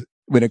don'ts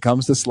when it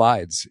comes to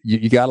slides?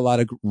 You got a lot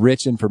of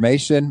rich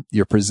information.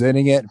 You're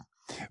presenting it.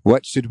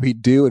 What should we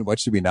do and what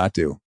should we not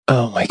do?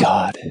 Oh my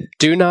God.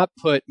 Do not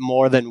put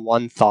more than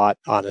one thought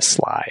on a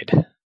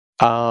slide.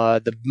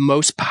 The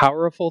most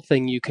powerful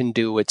thing you can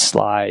do with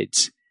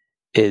slides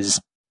is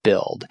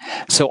build.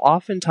 So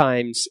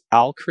oftentimes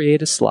I'll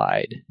create a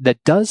slide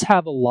that does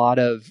have a lot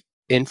of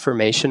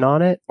information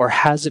on it or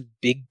has a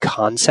big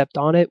concept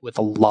on it with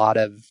a lot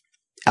of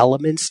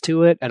elements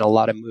to it and a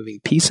lot of moving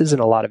pieces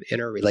and a lot of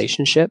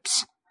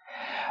interrelationships.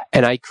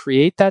 And I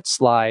create that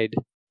slide,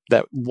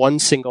 that one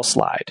single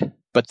slide,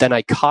 but then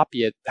I copy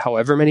it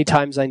however many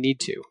times I need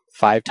to,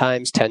 5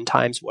 times, 10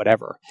 times,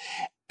 whatever,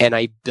 and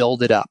I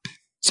build it up.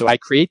 So I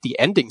create the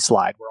ending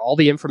slide where all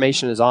the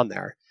information is on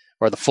there,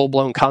 or the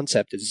full-blown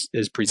concept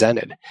is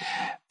presented.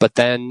 But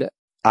then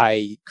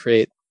I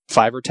create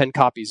 5 or 10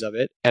 copies of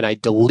it, and I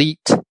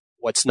delete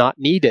what's not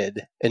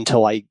needed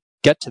until I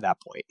get to that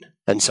point.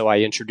 And so I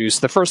introduce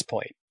the first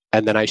point,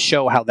 and then I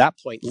show how that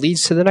point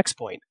leads to the next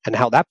point, and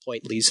how that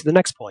point leads to the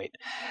next point,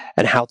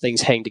 and how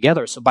things hang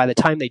together. So by the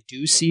time they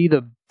do see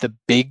the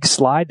big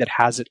slide that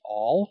has it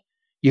all,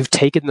 you've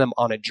taken them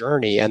on a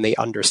journey and they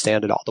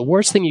understand it all. The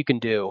worst thing you can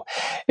do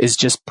is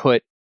just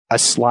put a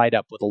slide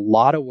up with a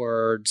lot of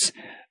words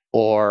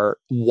or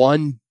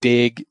one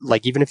big,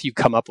 like even if you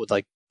come up with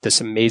like this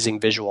amazing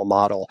visual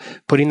model,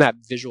 putting that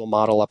visual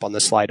model up on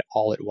the slide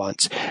all at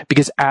once.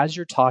 Because as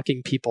you're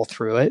talking people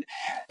through it,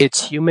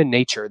 it's human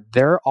nature.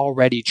 They're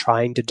already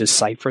trying to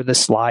decipher the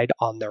slide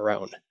on their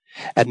own.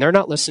 And they're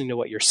not listening to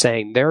what you're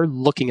saying. They're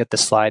looking at the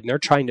slide and they're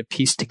trying to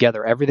piece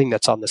together everything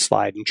that's on the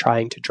slide and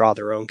trying to draw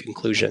their own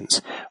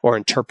conclusions or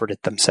interpret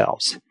it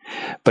themselves.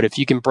 But if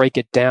you can break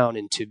it down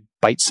into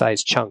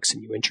bite-sized chunks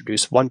and you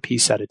introduce one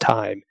piece at a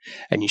time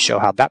and you show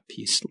how that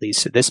piece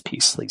leads to this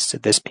piece, leads to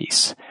this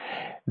piece,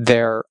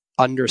 their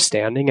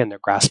understanding and their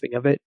grasping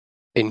of it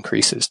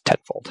increases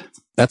tenfold.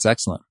 That's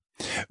excellent.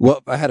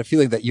 Well, I had a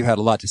feeling that you had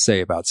a lot to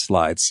say about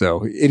slides.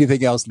 So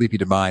anything else leap you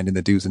to mind in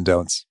the do's and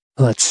don'ts?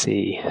 Let's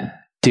see.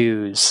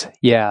 Do's.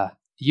 Yeah.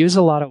 Use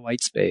a lot of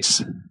white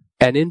space.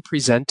 And in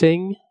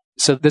presenting,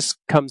 so this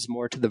comes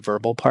more to the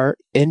verbal part.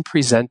 In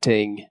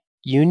presenting,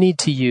 you need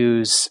to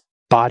use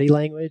body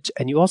language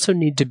and you also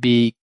need to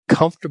be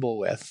comfortable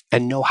with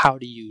and know how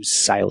to use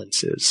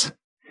silences.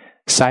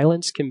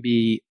 Silence can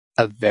be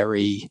a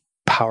very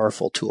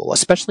powerful tool,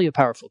 especially a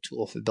powerful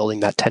tool for building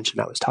that tension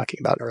I was talking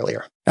about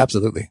earlier.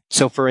 Absolutely.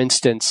 So for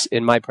instance,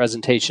 in my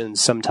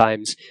presentations,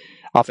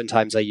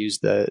 oftentimes I use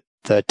the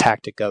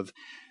tactic of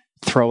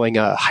throwing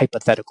a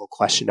hypothetical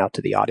question out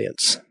to the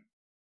audience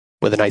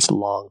with a nice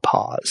long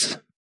pause.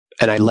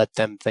 And I let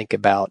them think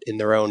about in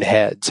their own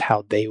heads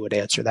how they would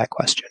answer that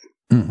question.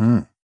 Mm-hmm.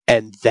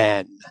 And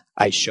then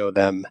I show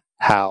them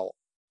how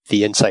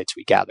the insights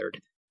we gathered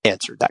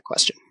answered that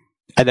question.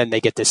 And then they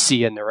get to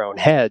see in their own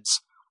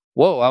heads,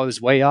 whoa, I was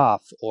way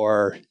off,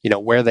 or,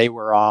 where they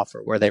were off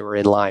or where they were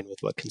in line with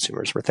what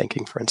consumers were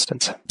thinking, for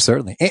instance.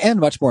 Certainly. And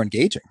much more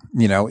engaging,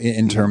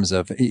 in terms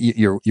of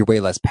you're way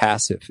less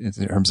passive in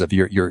terms of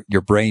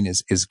your brain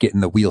is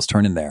getting the wheels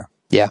turning there.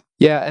 Yeah.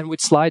 Yeah. And with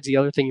slides, the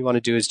other thing you want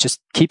to do is just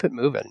keep it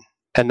moving.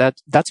 And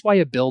that's why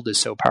a build is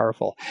so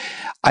powerful.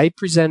 I'll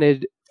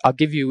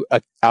give you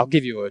a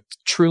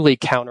truly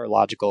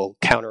counter-logical,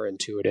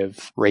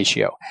 counterintuitive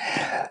ratio.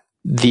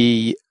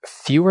 The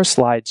fewer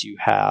slides you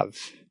have,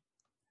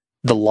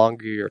 the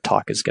longer your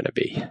talk is going to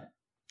be.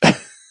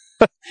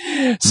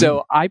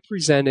 So I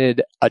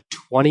presented a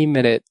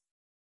 20-minute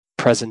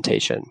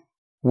presentation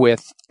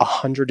with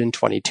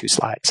 122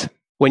 slides.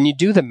 When you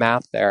do the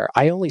math there,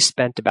 I only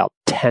spent about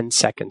 10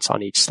 seconds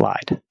on each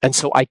slide. And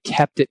so I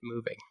kept it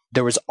moving.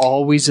 There was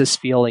always this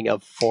feeling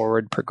of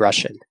forward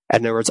progression.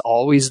 And there was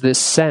always this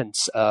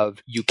sense of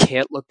you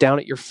can't look down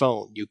at your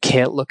phone. You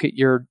can't look at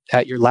your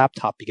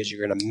laptop because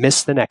you're going to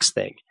miss the next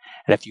thing.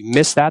 And if you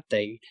miss that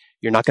thing,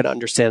 you're not going to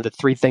understand the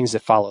 3 things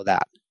that follow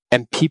that.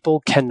 And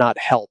people cannot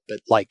help but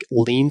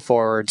lean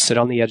forward, sit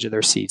on the edge of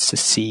their seats to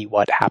see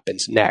what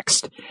happens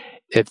next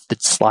if the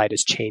slide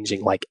is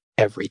changing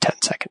every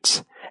 10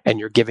 seconds. And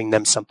you're giving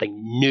them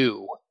something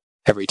new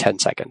every 10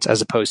 seconds,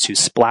 as opposed to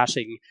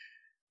splashing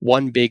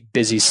one big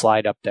busy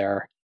slide up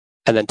there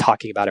and then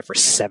talking about it for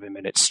 7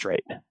 minutes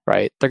straight,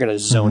 right? They're going to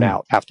zone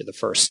out after the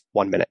first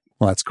 1 minute.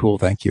 Well, that's cool.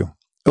 Thank you.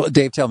 Well,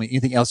 Dave, tell me,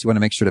 anything else you want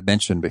to make sure to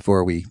mention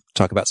before we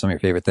talk about some of your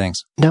favorite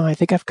things? No, I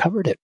think I've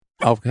covered it.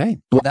 Okay.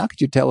 Well, now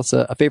could you tell us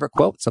a favorite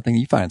quote, something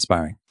you find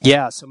inspiring?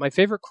 Yeah. So my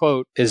favorite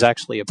quote is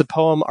actually the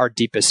poem Our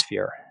Deepest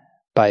Fear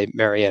by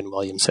Marianne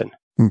Williamson.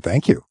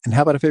 Thank you. And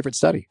how about a favorite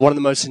study? One of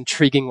the most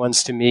intriguing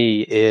ones to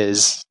me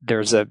is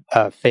there's a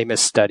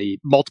famous study,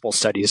 multiple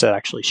studies that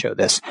actually show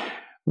this,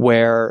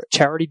 where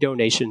charity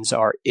donations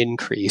are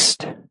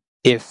increased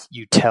if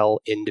you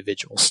tell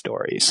individual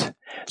stories.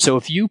 So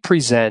if you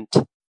present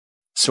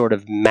sort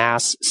of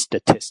mass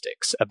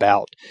statistics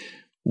about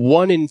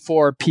 1 in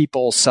 4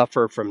 people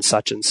suffer from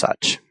such and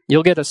such,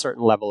 you'll get a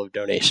certain level of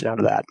donation out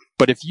of that.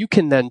 But if you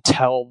can then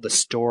tell the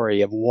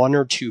story of 1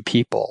 or 2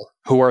 people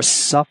who are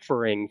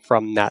suffering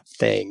from that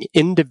thing,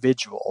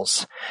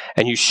 individuals,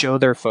 and you show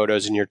their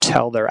photos and you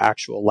tell their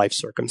actual life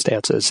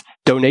circumstances,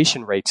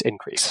 donation rates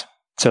increase.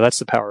 So that's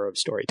the power of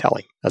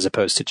storytelling, as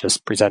opposed to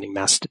just presenting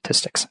mass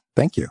statistics.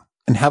 Thank you.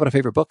 And how about a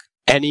favorite book?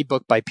 Any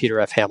book by Peter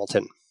F.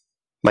 Hamilton,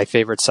 my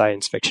favorite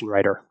science fiction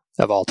writer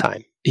of all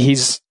time.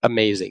 He's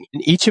amazing.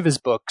 In each of his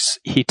books,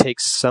 he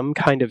takes some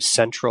kind of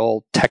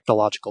central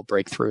technological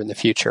breakthrough in the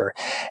future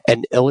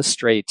and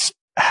illustrates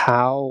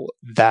how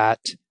that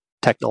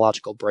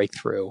technological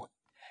breakthrough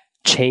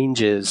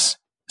changes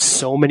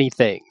so many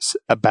things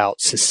about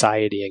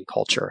society and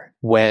culture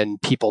when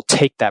people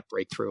take that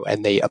breakthrough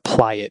and they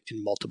apply it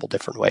in multiple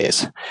different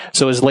ways.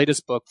 So his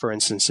latest book, for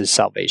instance, is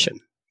Salvation.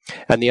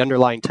 And the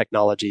underlying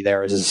technology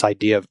there is this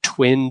idea of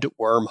twinned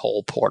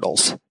wormhole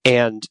portals.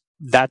 And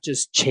that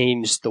just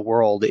changed the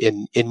world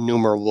in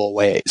innumerable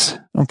ways.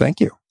 Oh, thank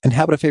you. And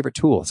how about a favorite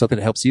tool, something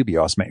that helps you be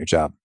awesome at your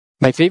job?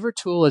 My favorite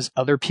tool is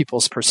other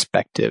people's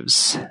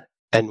perspectives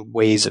and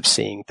ways of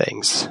seeing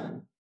things.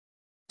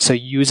 So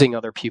using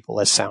other people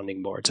as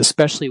sounding boards,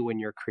 especially when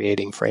you're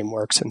creating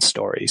frameworks and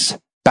stories.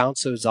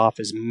 Bounce those off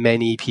as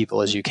many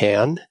people as you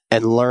can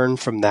and learn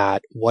from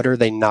that. What are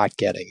they not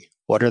getting?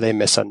 What are they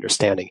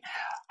misunderstanding?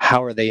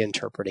 How are they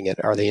interpreting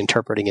it? Are they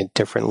interpreting it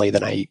differently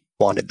than I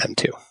wanted them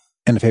to?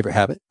 And a favorite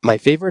habit? My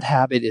favorite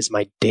habit is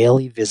my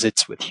daily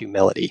visits with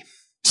humility.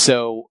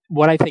 So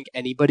what I think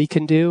anybody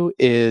can do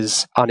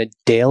is on a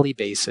daily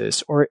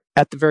basis, or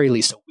at the very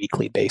least a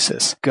weekly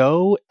basis,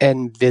 go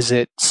and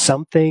visit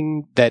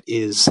something that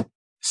is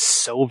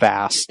so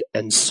vast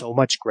and so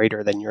much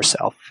greater than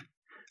yourself,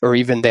 or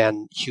even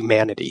than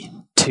humanity,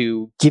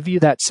 to give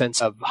you that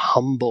sense of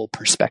humble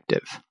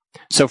perspective.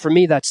 So for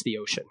me, that's the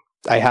ocean.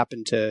 I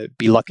happen to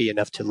be lucky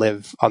enough to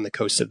live on the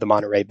coast of the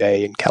Monterey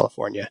Bay in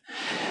California.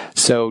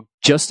 So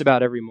just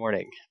about every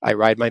morning, I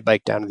ride my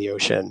bike down to the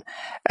ocean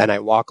and I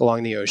walk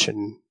along the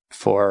ocean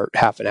for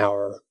half an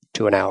hour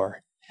to an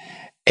hour.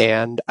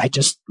 And I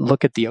just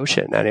look at the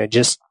ocean and I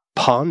just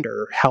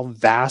ponder how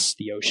vast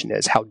the ocean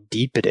is, how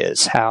deep it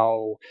is,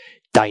 how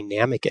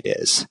dynamic it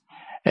is,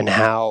 and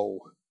how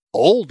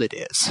old it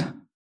is,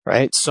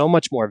 right? So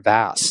much more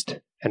vast.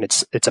 And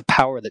it's a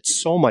power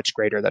that's so much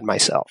greater than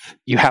myself.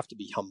 You have to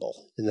be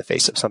humble in the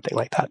face of something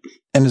like that.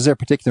 And is there a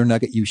particular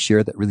nugget you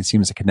share that really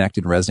seems to connect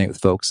and resonate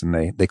with folks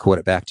and they quote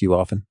it back to you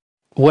often?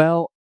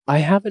 Well, I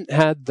haven't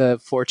had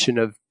the fortune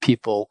of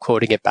people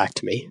quoting it back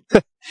to me.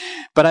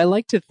 But I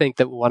like to think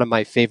that one of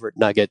my favorite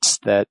nuggets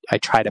that I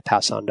try to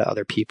pass on to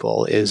other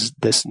people is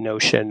this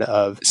notion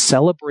of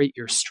celebrate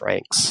your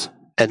strengths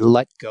and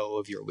let go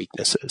of your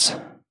weaknesses.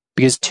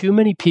 Because too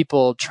many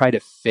people try to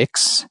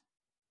fix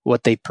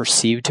what they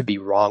perceive to be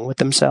wrong with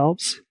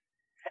themselves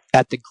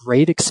at the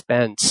great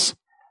expense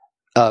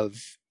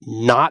of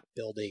not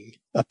building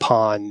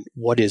upon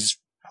what is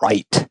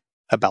right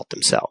about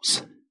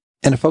themselves.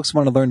 And if folks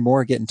want to learn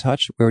more, get in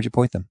touch, where would you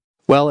point them?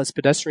 Well, as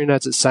pedestrian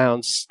as it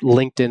sounds,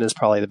 LinkedIn is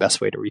probably the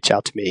best way to reach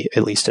out to me,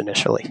 at least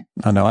initially.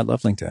 Oh, no, I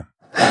love LinkedIn.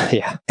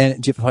 Yeah.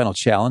 And do you have a final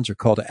challenge or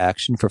call to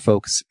action for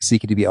folks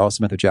seeking to be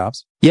awesome at their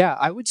jobs? Yeah,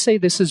 I would say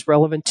this is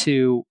relevant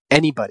to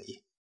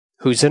anybody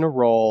who's in a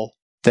role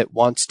that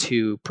wants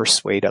to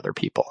persuade other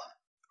people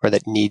or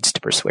that needs to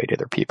persuade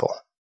other people.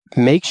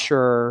 Make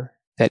sure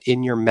that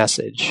in your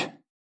message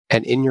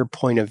and in your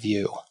point of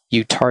view,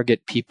 you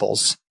target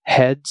people's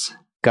heads,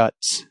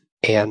 guts,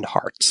 and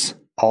hearts,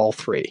 all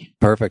three.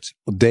 Perfect.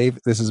 Well, Dave,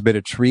 this has been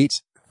a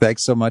treat.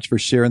 Thanks so much for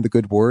sharing the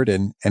good word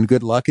and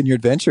good luck in your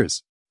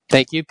adventures.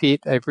 Thank you,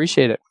 Pete. I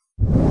appreciate it.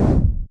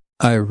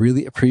 I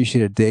really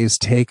appreciated Dave's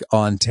take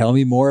on tell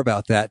me more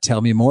about that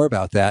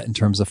in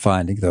terms of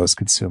finding those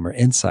consumer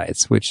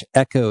insights, which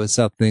echoes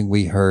something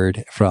we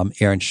heard from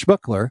Aaron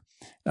Schmuckler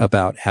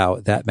about how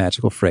that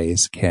magical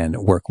phrase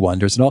can work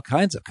wonders in all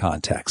kinds of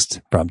contexts,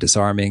 from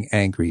disarming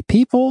angry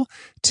people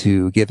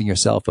to giving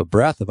yourself a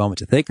breath, a moment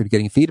to think, or to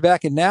getting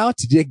feedback, and now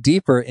to dig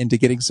deeper into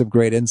getting some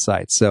great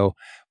insights. So,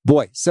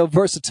 boy, so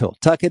versatile.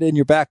 Tuck it in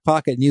your back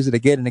pocket and use it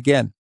again and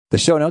again. The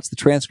show notes, the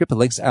transcript, the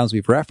links to items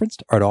we've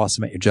referenced are at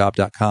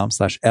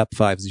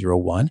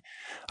awesomeatyourjob.com/ep501.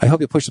 I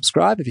hope you'll push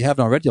subscribe. If you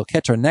haven't already, you'll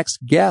catch our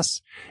next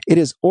guest. It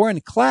is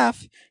Oren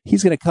Klaff.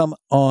 He's going to come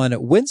on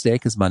Wednesday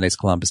because Monday's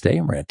Columbus Day,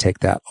 and we're going to take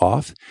that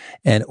off.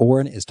 And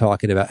Oren is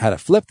talking about how to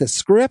flip the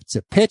script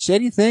to pitch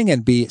anything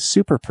and be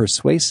super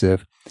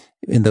persuasive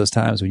in those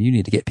times when you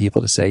need to get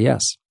people to say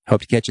yes. Hope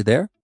to catch you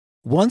there.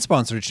 One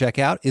sponsor to check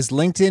out is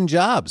LinkedIn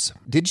Jobs.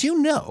 Did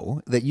you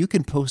know that you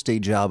can post a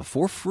job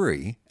for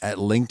free at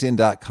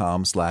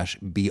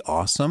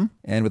linkedin.com/beawesome?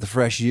 And with a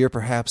fresh year,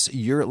 perhaps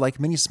you're like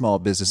many small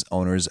business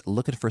owners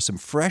looking for some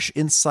fresh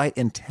insight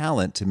and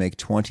talent to make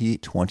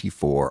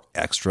 2024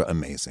 extra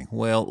amazing.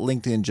 Well,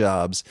 LinkedIn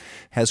Jobs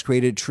has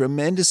created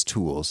tremendous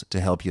tools to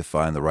help you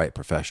find the right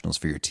professionals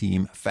for your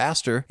team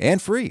faster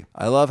and free.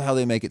 I love how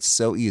they make it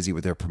so easy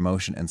with their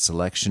promotion and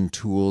selection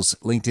tools.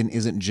 LinkedIn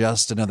isn't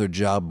just another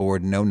job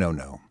board. No.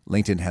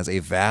 LinkedIn has a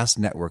vast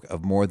network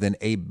of more than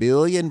 1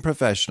 billion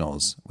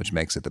professionals, which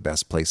makes it the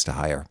best place to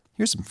hire.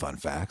 Here's some fun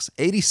facts.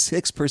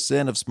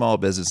 86% of small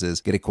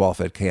businesses get a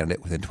qualified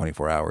candidate within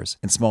 24 hours,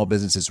 and small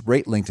businesses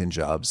rate LinkedIn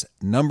Jobs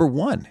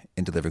 #1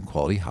 in delivering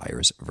quality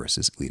hires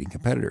versus leading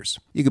competitors.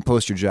 You can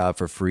post your job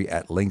for free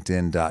at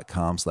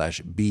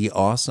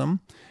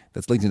linkedin.com/beawesome.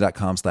 That's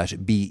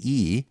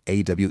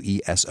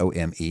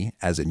LinkedIn.com/BEAWESOME,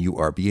 as in you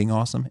are being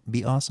awesome,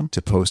 be awesome,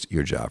 to post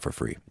your job for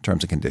free.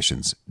 Terms and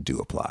conditions do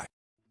apply.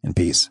 And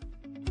peace.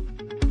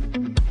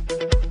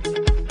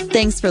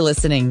 Thanks for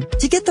listening.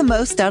 To get the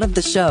most out of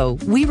the show,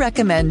 we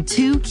recommend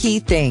 2 key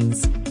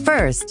things.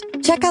 First,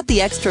 check out the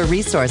extra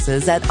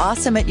resources at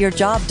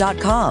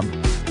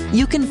awesomeatyourjob.com.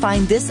 You can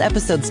find this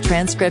episode's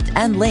transcript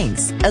and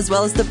links, as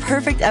well as the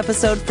perfect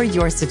episode for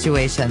your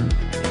situation.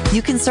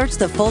 You can search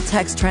the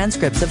full-text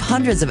transcripts of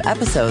hundreds of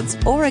episodes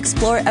or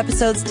explore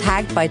episodes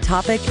tagged by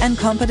topic and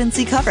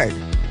competency covered.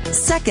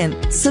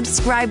 Second,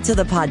 subscribe to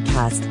the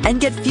podcast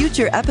and get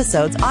future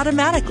episodes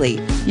automatically.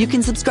 You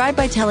can subscribe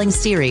by telling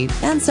Siri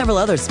and several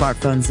other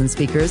smartphones and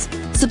speakers,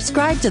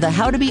 subscribe to the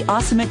How to Be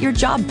Awesome at Your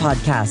Job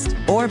podcast,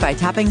 or by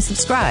tapping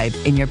subscribe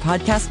in your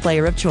podcast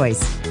player of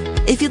choice.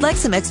 If you'd like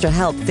some extra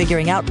help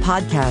figuring out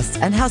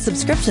podcasts and how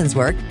subscriptions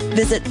work,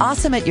 visit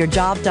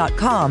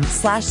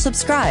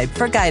awesomeatyourjob.com/subscribe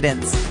for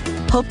guidance.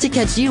 Hope to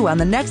catch you on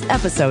the next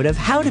episode of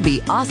How to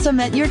Be Awesome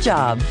at Your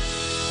Job.